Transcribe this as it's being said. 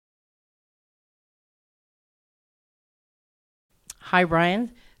Hi,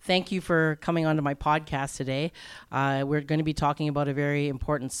 Brian. Thank you for coming onto my podcast today. We're going to be talking about a very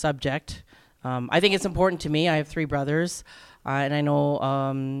important subject. I think it's important to me. I have three brothers, and I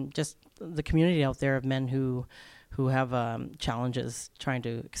know just the community out there of men who have challenges trying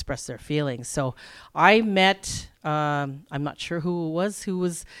to express their feelings. So I met, I'm not sure who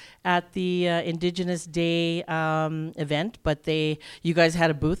was at the Indigenous Day event, but you guys had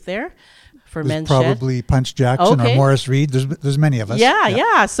a booth there for Men's Shed. Probably Punch Jackson or Morris Reed. There's many of us.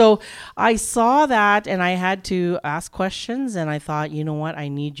 Yeah. So I saw that and I had to ask questions, and I thought, you know what, I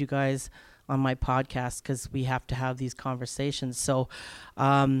need you guys on my podcast because we have to have these conversations. So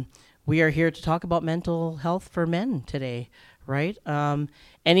we are here to talk about mental health for men today, right?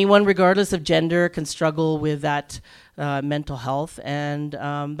 Anyone, regardless of gender, can struggle with that mental health, and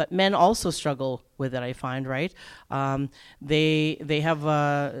but men also struggle with it, I find, right? They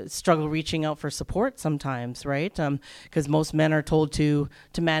have struggle reaching out for support sometimes, right? Because most men are told to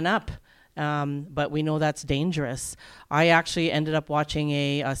man up. But we know that's dangerous. I actually ended up watching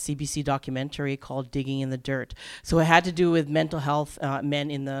a CBC documentary called "Digging in the Dirt." So it had to do with mental health, men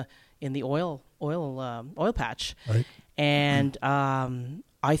in the oil patch, Right. And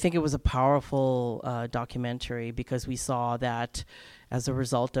I think it was a powerful documentary because we saw that as a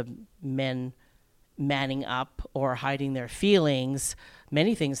result of men manning up or hiding their feelings,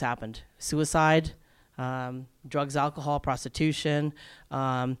 many things happened: suicide. Drugs, alcohol, prostitution,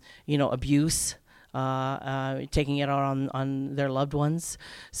 abuse, taking it out on their loved ones.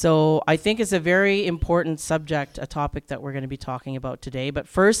 So I think it's a very important subject, a topic that we're going to be talking about today. But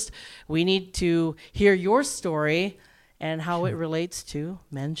first, we need to hear your story and how it relates to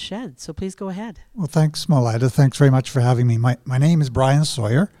Men's Shed. So please go ahead. Well, thanks, Malida. Thanks very much for having me. My name is Brian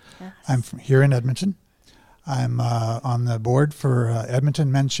Sawyer. Yes. I'm from here in Edmonton. I'm on the board for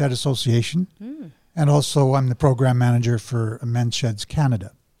Edmonton Men's Shed Association. And also I'm the program manager for Men's Sheds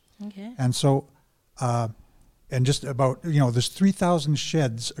Canada. Okay. And so, and just about, there's 3,000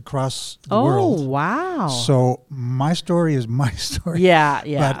 sheds across the world. Oh, wow. So my story is my story. Yeah.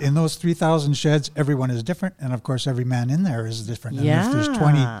 But in those 3,000 sheds, everyone is different. And of course, every man in there is different. And Yeah.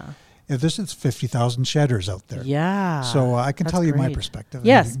 if there's 50,000 shedders out there. Yeah. So I can That's tell you my great. perspective.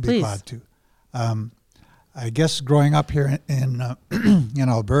 Yes, and I'd be please. glad to. I guess growing up here in in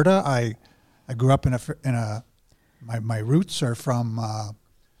Alberta, I grew up my roots are from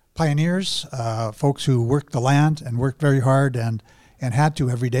pioneers, folks who worked the land and worked very hard and had to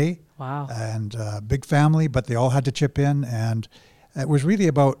every day. Wow. And big family, but they all had to chip in. And it was really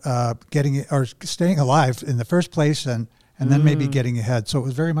about staying alive in the first place and then maybe getting ahead. So it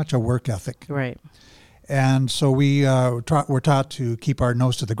was very much a work ethic. Right. And so we were taught to keep our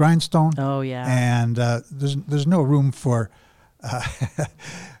nose to the grindstone. Oh, yeah. And there's no room for...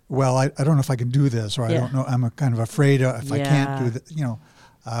 well, I don't know if I can do this, or I don't know. I'm kind of afraid if I can't do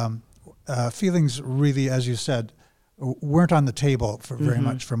that. Feelings really, as you said, weren't on the table for very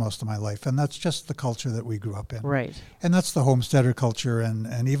much for most of my life, and that's just the culture that we grew up in. Right. And that's the homesteader culture,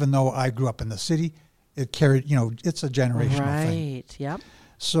 and even though I grew up in the city, it carried. It's a generational thing. Right. Yep.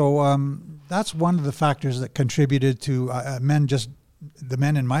 So that's one of the factors that contributed to the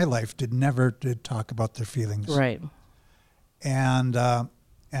men in my life never did talk about their feelings. Right.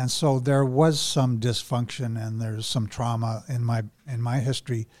 And so there was some dysfunction and there's some trauma in my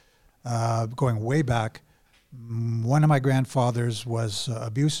history going way back. One of my grandfathers was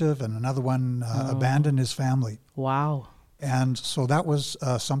abusive, and another one abandoned his family. Wow. And so that was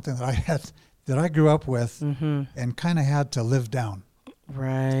something that I grew up with and kind of had to live down.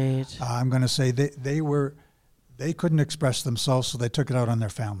 Right. I'm going to say they couldn't express themselves, so they took it out on their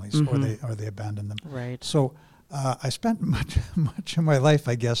families, or they abandoned them. Right. So I spent much of my life,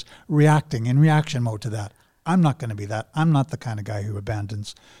 I guess, in reaction mode to that. I'm not going to be that. I'm not the kind of guy who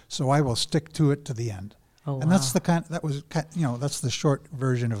abandons. So I will stick to it to the end. Oh, and that's that's the short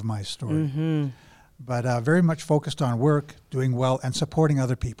version of my story. But very much focused on work, doing well, and supporting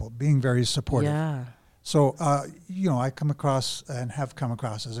other people, being very supportive. Yeah. So I come across and have come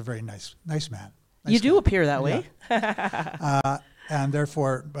across as a very nice man. You do appear that way. And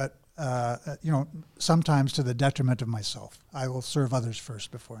therefore, but sometimes to the detriment of myself. I will serve others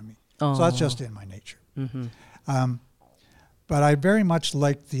first before me. Oh. So that's just in my nature. But I very much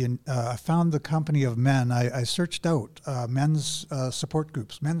liked I found the company of men. I searched out men's support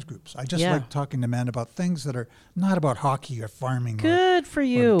groups, men's groups. I just like talking to men about things that are not about hockey or farming. Good for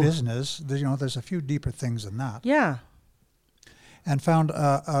you. Or business. There's a few deeper things than that. Yeah. And found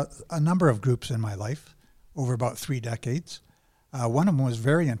a number of groups in my life over about 3 decades. One of them was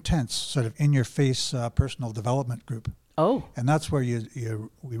very intense, sort of in-your-face personal development group. Oh. And that's where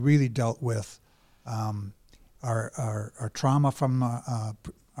we really dealt with our trauma from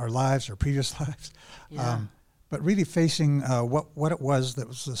our lives, our previous lives. Yeah. But really facing what it was that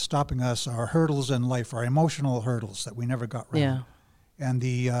was stopping us, our hurdles in life, our emotional hurdles that we never got around. Yeah. And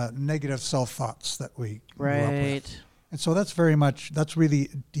the negative self-thoughts that we grew up Right. with. And so that's really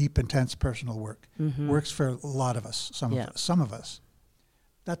deep, intense personal work. Works for a lot of us, some of us.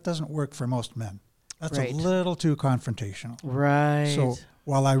 That doesn't work for most men. That's Right. a little too confrontational. Right. So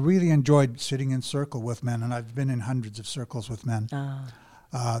while I really enjoyed sitting in circle with men, and I've been in hundreds of circles with men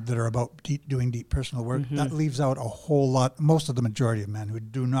that are about doing deep personal work, that leaves out a whole lot, most of the majority of men who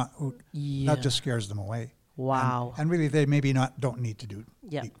that just scares them away. Wow. And really, they maybe don't need to do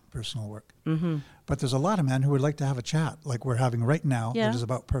deep personal work. But there's a lot of men who would like to have a chat like we're having right now that is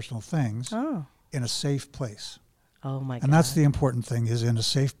about personal things in a safe place. Oh, my God. And that's the important thing, is in a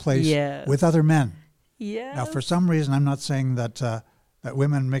safe place Yes. with other men. Yeah. Now, for some reason, I'm not saying that that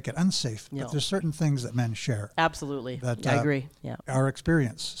women make it unsafe, No. but there's certain things that men share. Absolutely. That, I agree. Yeah. Our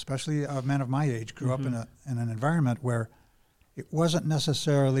experience, especially men of my age, grew up in an environment where it wasn't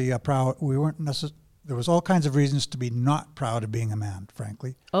necessarily there was all kinds of reasons to be not proud of being a man,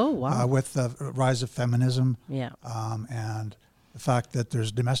 frankly. Oh, wow. With the rise of feminism, Yeah. and the fact that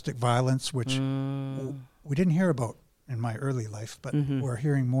there's domestic violence, which we didn't hear about in my early life, but we're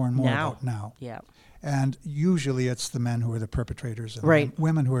hearing more and more about now. Yeah. And usually it's the men who are the perpetrators and Right.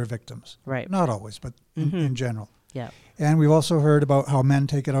 women who are victims. Right. Not always, but in general. Yeah. And we've also heard about how men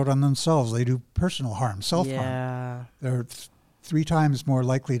take it out on themselves. They do personal harm, self-harm. Yeah. They're 3 times more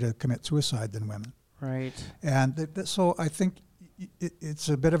likely to commit suicide than women. Right. And so I think it's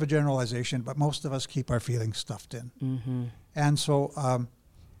a bit of a generalization, but most of us keep our feelings stuffed in. And so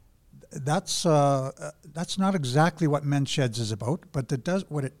that's not exactly what Men's Sheds is about, but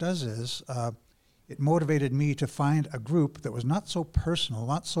what it does is it motivated me to find a group that was not so personal,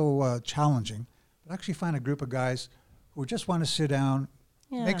 not so challenging, but actually find a group of guys who just want to sit down,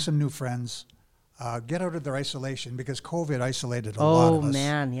 make some new friends, get out of their isolation, because COVID isolated a lot of us. Oh,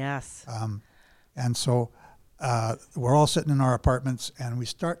 man, yes. And so we're all sitting in our apartments, and we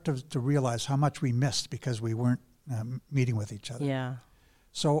start to realize how much we missed because we weren't meeting with each other. Yeah.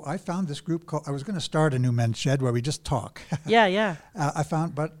 So I found this group I was going to start a new Men's Shed where we just talk. Yeah. I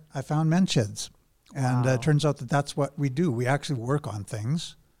found Men's Sheds, and it turns out that that's what we do. We actually work on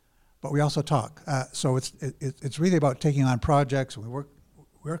things, but we also talk. So it's really about taking on projects. We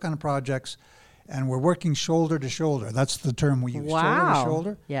work on projects, and we're working shoulder to shoulder. That's the term we use, shoulder to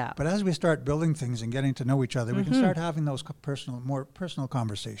shoulder. Yeah. But as we start building things and getting to know each other, we can start having those more personal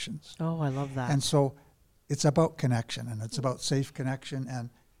conversations. Oh, I love that. And so it's about connection, and it's about safe connection,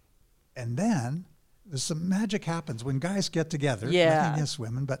 and then there's some magic happens when guys get together. Yeah. Nothing against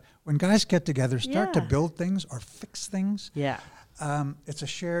women, but when guys get together, start to Yeah. build things or fix things. Yeah. It's a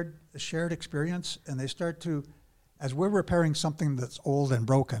shared experience, and they start to, as we're repairing something that's old and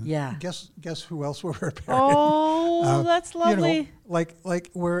broken. Yeah. Guess who else we're repairing? Oh, that's lovely. You know,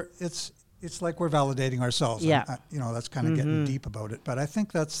 like it's like we're validating ourselves. Yeah. And, that's kind of getting deep about it. But I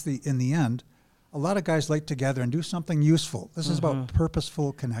think that's in the end, a lot of guys like together and do something useful. This is about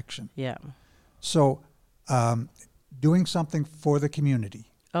purposeful connection. Yeah. So doing something for the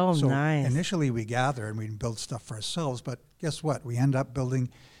community. Oh, so nice. Initially we gather and we build stuff for ourselves, but guess what? We end up building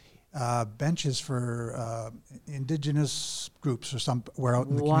benches for Indigenous groups or somewhere out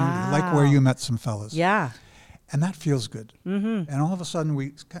in the community, like where you met some fellas. Yeah. And that feels good. And all of a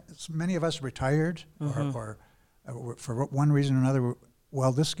sudden, many of us retired, or for one reason or another.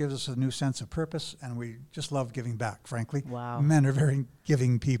 Well, this gives us a new sense of purpose, and we just love giving back, frankly. Wow. Men are very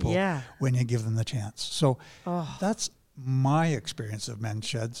giving people when you give them the chance. So that's my experience of Men's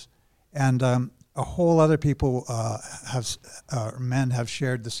Sheds. And a whole other people men have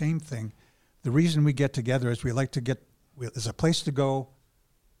shared the same thing. The reason we get together is we like to there's a place to go,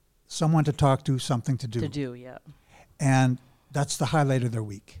 someone to talk to, something to do. To do, yeah. And that's the highlight of their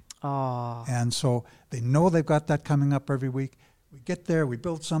week. Oh. And so they know they've got that coming up every week. We get there, we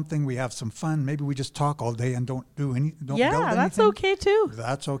build something, we have some fun. Maybe we just talk all day and don't build anything. Yeah, that's okay too.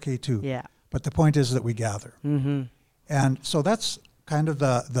 That's okay too. Yeah. But the point is that we gather. And so that's kind of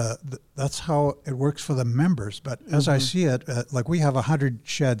that's how it works for the members. But as I see it, like we have 100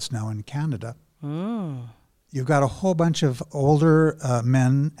 sheds now in Canada. You've got a whole bunch of older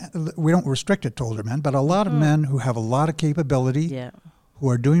men. We don't restrict it to older men, but a lot of men who have a lot of capability, who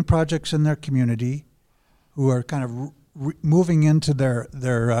are doing projects in their community, who are kind of moving into their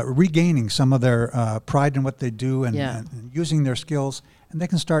regaining some of their pride in what they do and using their skills, and they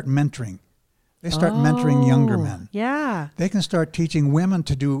can start mentoring They start mentoring younger men. Yeah. They can start teaching women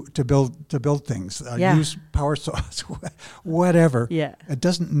to build things, use power saws, whatever. Yeah. It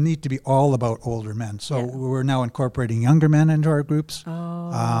doesn't need to be all about older men. So Yeah. we're now incorporating younger men into our groups.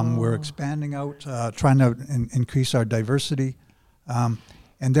 Oh. We're expanding out, trying to increase our diversity. And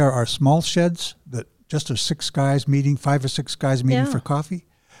there are small sheds that just are 5 or 6 guys meeting for coffee.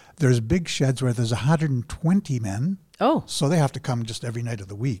 There's big sheds where there's 120 men. Oh. So they have to come just every night of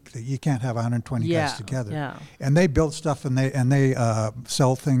the week. You can't have 120 guys together. Yeah. And they build stuff and they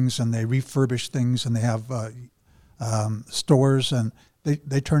sell things and they refurbish things and they have stores and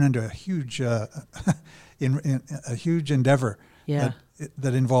they turn into a huge a huge endeavor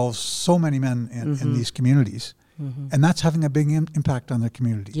that involves so many men in these communities. Mm-hmm. And that's having a big impact on their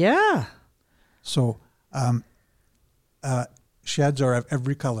community. Yeah. So sheds are of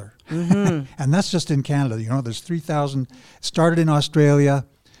every color. Mm-hmm. And that's just in Canada. You know, there's 3,000. Started in Australia,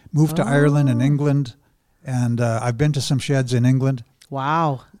 moved to Ireland and England. And I've been to some sheds in England.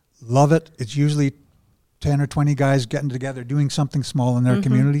 Wow. Love it. It's usually 10 or 20 guys getting together, doing something small in their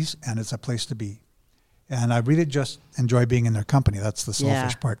communities, and it's a place to be. And I really just enjoy being in their company. That's the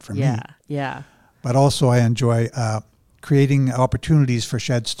selfish part for me. Yeah. But also I enjoy creating opportunities for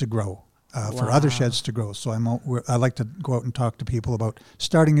sheds to grow. For other sheds to grow. So I like to go out and talk to people about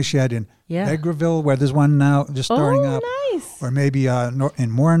starting a shed in Negreville, where there's one now just starting up. Nice. Or maybe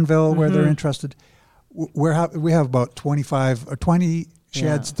in Morinville, where they're interested. We have about 25 or 20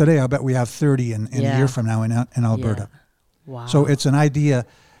 sheds today. I bet we have 30 in a year from now in Alberta. Yeah. Wow. So it's an idea,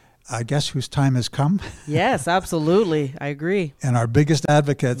 I guess, whose time has come. Yes, absolutely. I agree. And our biggest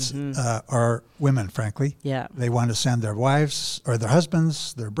advocates are women, frankly. Yeah. They want to send their wives or their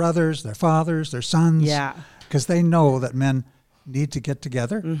husbands, their brothers, their fathers, their sons. Yeah. Because they know that men need to get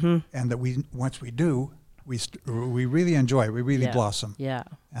together and that once we do, we really enjoy, we really blossom. Yeah.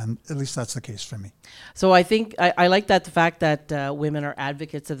 And at least that's the case for me. So I think I like the fact that women are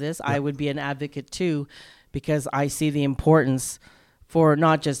advocates of this. I would be an advocate too, because I see the importance for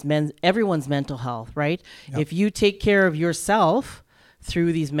not just everyone's mental health, right? Yep. If you take care of yourself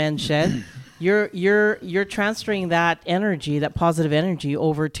through these men's shed, you're transferring that energy, that positive energy,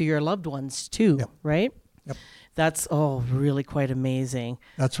 over to your loved ones too, right? Yep. That's really quite amazing.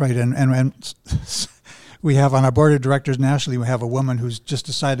 That's right. And we have on our board of directors nationally, we have a woman who's just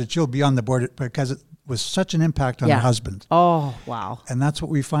decided she'll be on the board because it was such an impact on her husband. Oh, wow. And that's what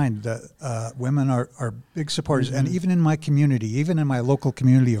we find. Women are big supporters. And even in my community, even in my local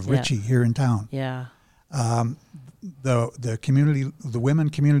community of Ritchie here in town, the women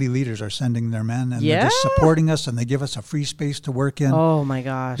community leaders are sending their men and they're just supporting us and they give us a free space to work in. Oh, my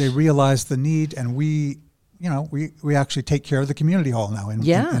gosh. They realize the need and we actually take care of the community hall now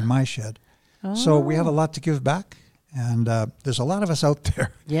in my shed. Oh. So we have a lot to give back, and there's a lot of us out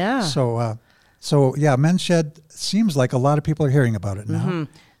there. Yeah. So Men's Shed seems like a lot of people are hearing about it now. Mm-hmm.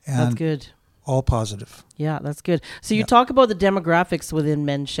 And that's good. All positive. Yeah, that's good. So you talk about the demographics within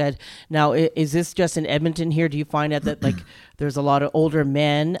Men's Shed. Now, is this just in Edmonton here? Do you find out that like there's a lot of older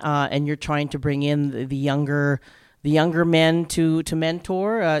men, and you're trying to bring in the younger men to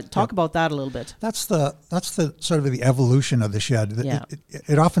mentor? Talk about that a little bit. That's the sort of the evolution of the shed.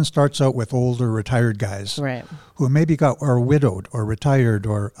 It often starts out with older retired guys, right, who maybe are widowed or retired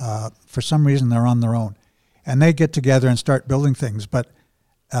or for some reason they're on their own, and they get together and start building things. But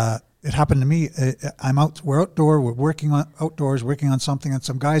it happened to me. We're working on something, and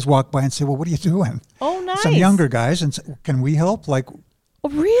some guys walk by and say, "Well, what are you doing?" Oh, nice. Some younger guys, and say, "Can we help?" Like, oh,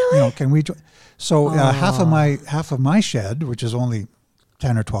 really? Can we? So half of my shed, which is only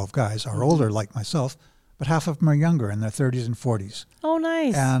 10 or 12 guys, are older like myself, but half of them are younger in their 30s and 40s. Oh,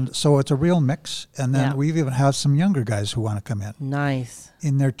 nice. And so it's a real mix. And then we even have some younger guys who want to come in. Nice.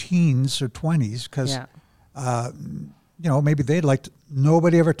 In their teens or 20s, because maybe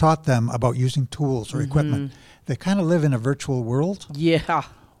nobody ever taught them about using tools or equipment. They kind of live in a virtual world. Yeah.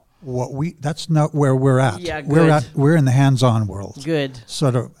 That's not where we're at. Yeah, good. We're in the hands-on world. Good.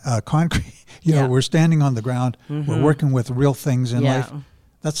 Sort of concrete. We're standing on the ground. We're working with real things in life.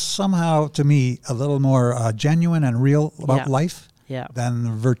 That's somehow, to me, a little more genuine and real about life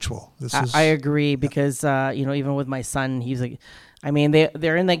than virtual. I agree because even with my son, he's like,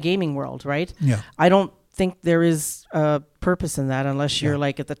 they're in that gaming world, right? Yeah. I don't think there is a purpose in that unless you're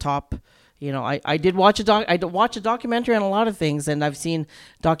like at the top. I did watch a documentary on a lot of things, and I've seen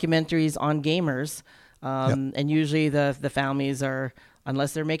documentaries on gamers, and usually the families are,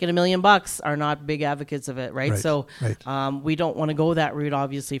 unless they're making $1 million, are not big advocates of it, right? So we don't want to go that route,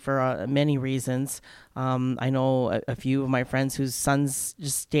 obviously, for many reasons. I know a few of my friends whose sons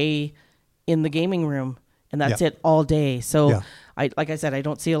just stay in the gaming room, and that's Yeah. it all day. So Yeah. like I said, I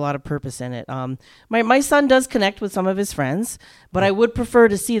don't see a lot of purpose in it. My son does connect with some of his friends, but I would prefer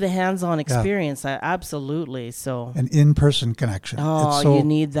to see the hands-on experience. Absolutely. So An in-person connection. you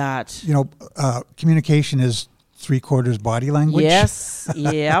need that. Communication is 3/4 body language. Yes.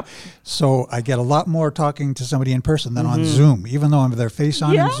 Yep. So I get a lot more talking to somebody in person than on Zoom, even though I'm their face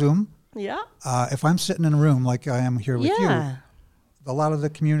on in Zoom. Yeah. If I'm sitting in a room like I am here with you, a lot of the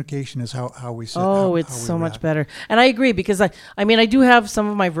communication is how we sit. It's so much better. And I agree, because I do have some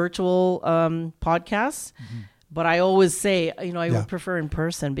of my virtual podcasts, but I always say, I would prefer in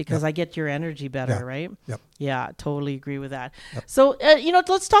person, because I get your energy better, right? Yep. Yeah, totally agree with that. Yep. So,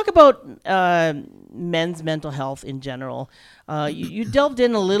 let's talk about men's mental health in general. You delved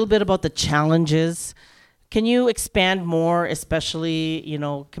in a little bit about the challenges. Can you expand more, especially,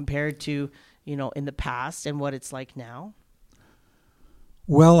 compared to, in the past and what it's like now?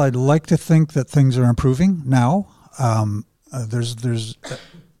 Well, I'd like to think that things are improving now. There's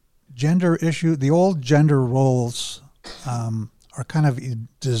gender issue. The old gender roles are kind of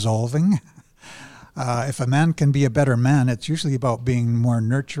dissolving. If a man can be a better man, it's usually about being more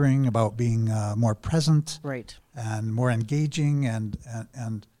nurturing, about being more present, right, and more engaging. And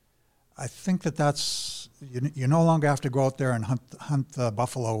I think that's you no longer have to go out there and hunt the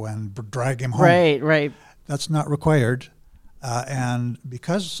buffalo and drag him home. Right. That's not required. And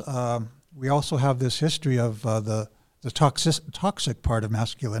because we also have this history of the toxic part of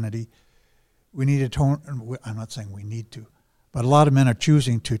masculinity, we need to tone. I'm not saying we need to, but a lot of men are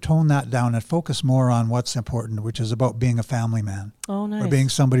choosing to tone that down and focus more on what's important, which is about being a family man. Oh, nice. Or being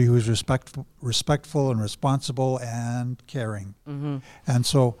somebody who is respectful and responsible and caring. Mm-hmm. And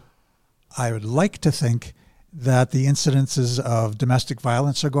so I would like to think that the incidences of domestic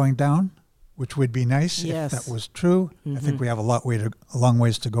violence are going down, which would be nice if that was true. Mm-hmm. I think we have a long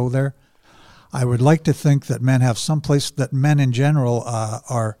ways to go there. I would like to think that men have some place, that men in general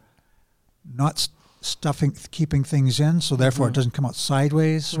are not keeping things in, so therefore it doesn't come out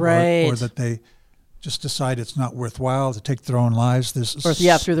sideways, right, or that they just decide it's not worthwhile to take their own lives.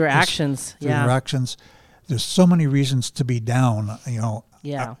 Through their actions. Through their actions. There's so many reasons to be down,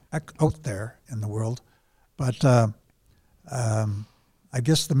 out there in the world. But I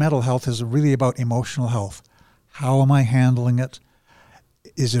guess the mental health is really about emotional health. How am I handling it?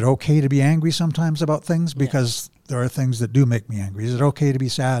 Is it okay to be angry sometimes about things? Because there are things that do make me angry. Is it okay to be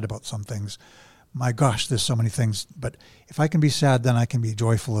sad about some things? My gosh, there's so many things. But if I can be sad, then I can be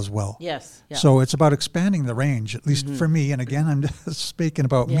joyful as well. Yes. Yeah. So it's about expanding the range, at least for me. And again, I'm just speaking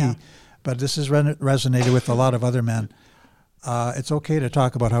about me. But this has resonated with a lot of other men. It's okay to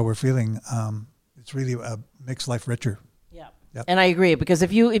talk about how we're feeling. It's really makes life richer. Yeah. Yep. And I agree, because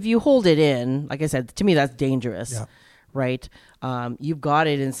if you hold it in, like I said, to me that's dangerous. Yeah. Right? You've got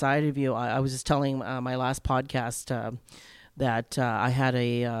it inside of you. I was just telling my last podcast that I had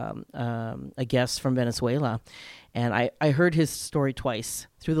a guest from Venezuela, and I heard his story twice,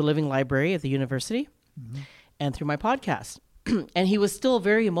 through the Living Library at the university and through my podcast. And he was still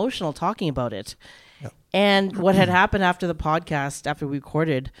very emotional talking about it. Yep. And what had happened after the podcast, after we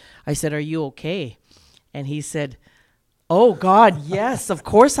recorded, I said, "Are you okay?" And he said, "Oh God, yes, of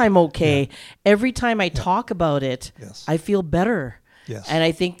course I'm okay. Yeah. Every time I talk about it, I feel better." Yes. And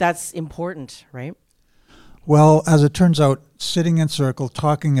I think that's important, right? Well, as it turns out, sitting in circle,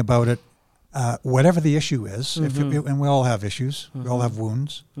 talking about it, whatever the issue is, and we all have issues, we all have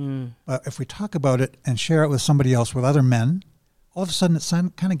wounds, but if we talk about it and share it with somebody else, with other men, all of a sudden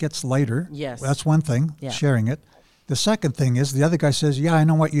it kind of gets lighter. Yes. Well, that's one thing, sharing it. The second thing is the other guy says, "Yeah, I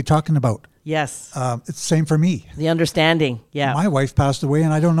know what you're talking about." Yes. It's the same for me. The understanding. Yeah. My wife passed away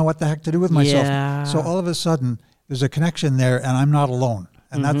and I don't know what the heck to do with myself. Yeah. So all of a sudden there's a connection there and I'm not alone.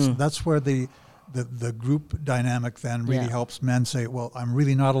 And that's where the group dynamic then really helps men say, "Well, I'm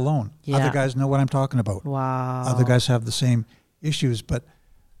really not alone. Yeah. Other guys know what I'm talking about." Wow. Other guys have the same issues, but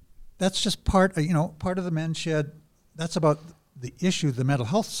that's just part of the men's shed. That's about the issue, the mental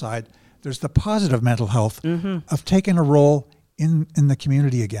health side. There's the positive mental health of taking a role in the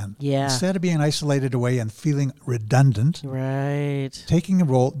community again. Yeah. Instead of being isolated away and feeling redundant. Right. Taking a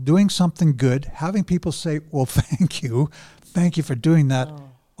role, doing something good, having people say, "Well, thank you for doing that." Oh.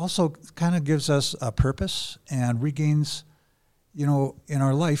 Also kind of gives us a purpose and regains, in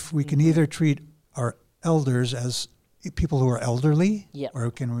our life, we can either treat our elders as people who are elderly,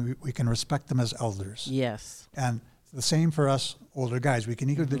 or we can respect them as elders. Yes. And the same for us older guys. We can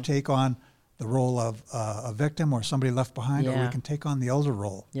either take on the role of a victim or somebody left behind, or we can take on the elder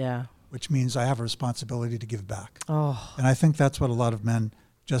role. Yeah. Which means I have a responsibility to give back. Oh. And I think that's what a lot of men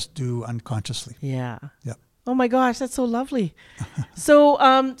just do unconsciously. Yeah. Yep. Oh my gosh, that's so lovely. So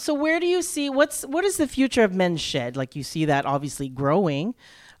where do you see what is the future of Men's Shed? Like, you see that obviously growing.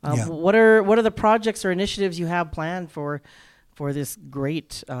 Yeah. What are the projects or initiatives you have planned for this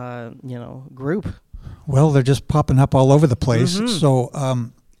great group? Well, they're just popping up all over the place.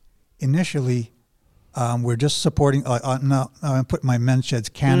 So initially, we're just supporting. Now I put my Men's Sheds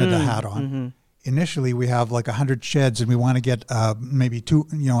Canada hat on. Initially, we have like 100 sheds, and we want to get maybe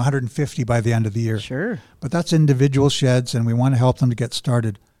 150 by the end of the year. Sure. But that's individual sheds, and we want to help them to get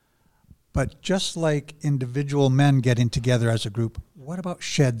started. But just like individual men getting together as a group, what about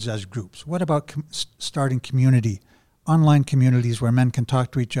sheds as groups? What about starting community, online communities where men can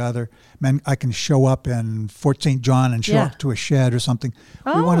talk to each other? I can show up in Fort St. John and show up to a shed or something.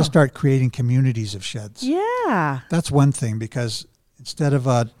 We want to start creating communities of sheds. Yeah. That's one thing, because instead of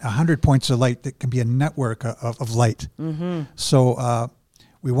 100 points of light, that can be a network of light. So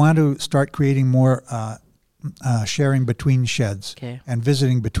we want to start creating more sharing between sheds and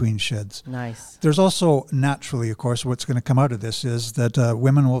visiting between sheds. Nice. There's also, naturally, of course, what's going to come out of this is that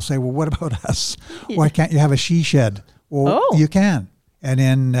women will say, well, what about us? Why can't you have a she shed? Well, you can. And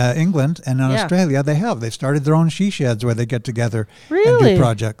in England and in Australia, they've started their own she sheds where they get together and do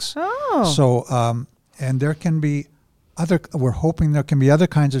projects. So, and there can be we're hoping there can be other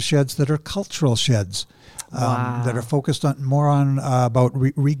kinds of sheds that are cultural sheds. That are focused more on about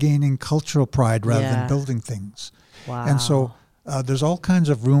regaining cultural pride rather than building things. And so there's all kinds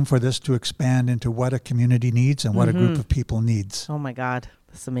of room for this to expand into what a community needs and what a group of people needs. Oh my God,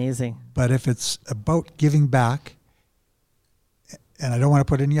 that's amazing. But if it's about giving back, and I don't want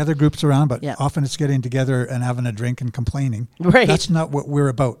to put any other groups around, but often it's getting together and having a drink and complaining. Right. That's not what we're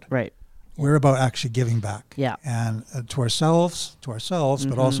about. Right. We're about actually giving back. Yeah. And to ourselves,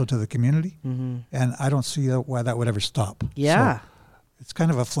 but also to the community. And I don't see why that would ever stop. Yeah. So it's kind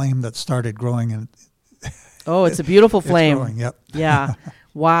of a flame that started growing. And it's a beautiful flame. It's growing, yep. Yeah.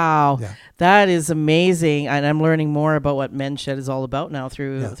 Wow. Yeah. That is amazing. And I'm learning more about what Men's Shed is all about now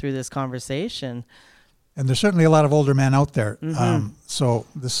through this conversation. And there's certainly a lot of older men out there. So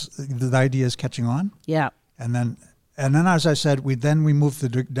the idea is catching on. Yeah. And then, as I said, we move the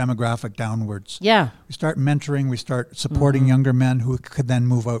demographic downwards. Yeah. We start mentoring. We start supporting younger men who could then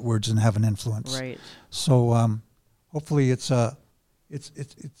move outwards and have an influence. Right. So hopefully it's I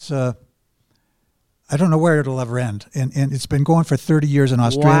don't know where it'll ever end. And it's been going for 30 years in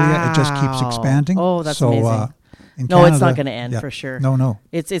Australia. Wow. It just keeps expanding. Oh, that's amazing. In no, Canada, it's not going to end for sure. No.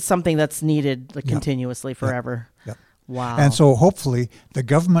 It's something that's needed continuously forever. Yep. Wow. And so hopefully the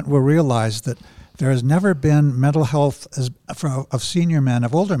government will realize that there has never been mental health of senior men,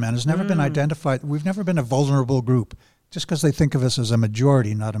 of older men, has never been identified. We've never been a vulnerable group, just because they think of us as a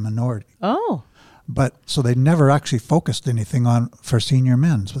majority, not a minority. Oh. But so they never actually focused anything on for senior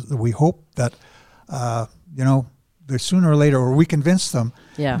men. So we hope that, sooner or later, or we convince them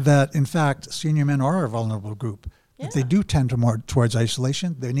that, in fact, senior men are a vulnerable group. That they do tend to more towards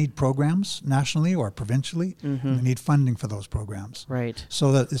isolation. They need programs nationally or provincially. And they need funding for those programs. Right.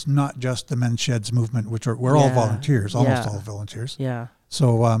 So that it's not just the Men's Sheds movement, which we're all volunteers, almost all volunteers. Yeah.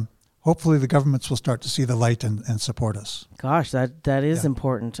 So hopefully the governments will start to see the light and support us. Gosh, that is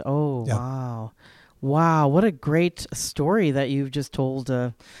important. Oh, wow. Wow, what a great story that you've just told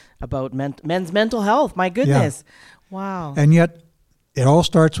about men's mental health. My goodness. Yeah. Wow. And yet it all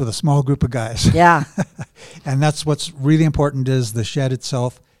starts with a small group of guys. Yeah. And that's what's really important, is the shed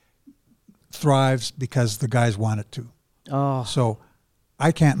itself thrives because the guys want it to. Oh. So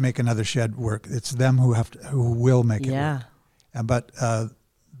I can't make another shed work. It's them who will make it work. But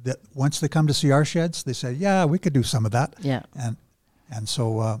once they come to see our sheds, they say, yeah, we could do some of that. Yeah. And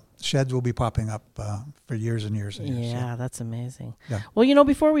so sheds will be popping up for years and years and years. Yeah, that's amazing. Yeah. Well,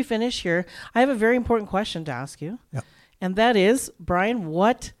 before we finish here, I have a very important question to ask you. Yeah. And that is, Brian,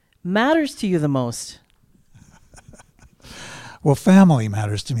 what matters to you the most? Well, family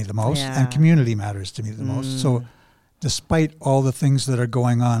matters to me the most, Yeah. and community matters to me the most. So despite all the things that are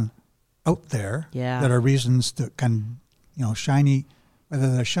going on out there that are reasons to shiny,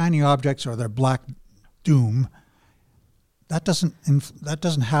 whether they're shiny objects or they're black doom, that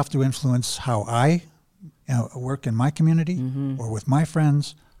doesn't have to influence how I work in my community or with my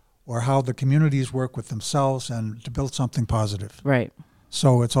friends, or how the communities work with themselves, and to build something positive. Right.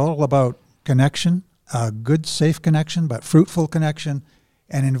 So it's all about connection, a good, safe connection, but fruitful connection,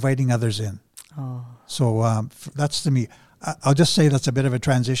 and inviting others in. Oh. So that's to me. I'll just say that's a bit of a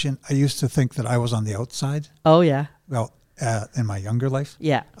transition. I used to think that I was on the outside. Oh, yeah. Well, in my younger life,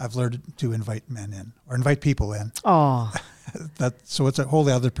 I've learned to invite men in, or invite people in. Oh. So it's a whole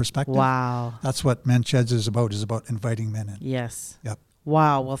other perspective. Wow. That's what Men's Sheds is about inviting men in. Yes. Yep.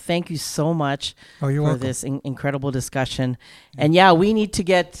 Wow. Well, thank you so much You're for welcome. this incredible discussion. And yeah, we need to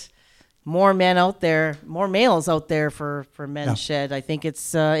get more men out there, more males out there for Men's Shed. I think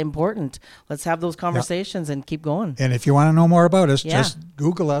it's important. Let's have those conversations and keep going. And if you want to know more about us, just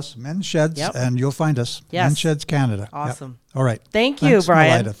Google us, Men's Sheds, and you'll find us. Yes. Men's Sheds Canada. Awesome. All right. Thank you, Thanks,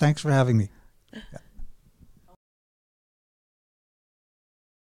 Brian. Melida. Thanks for having me. Yeah.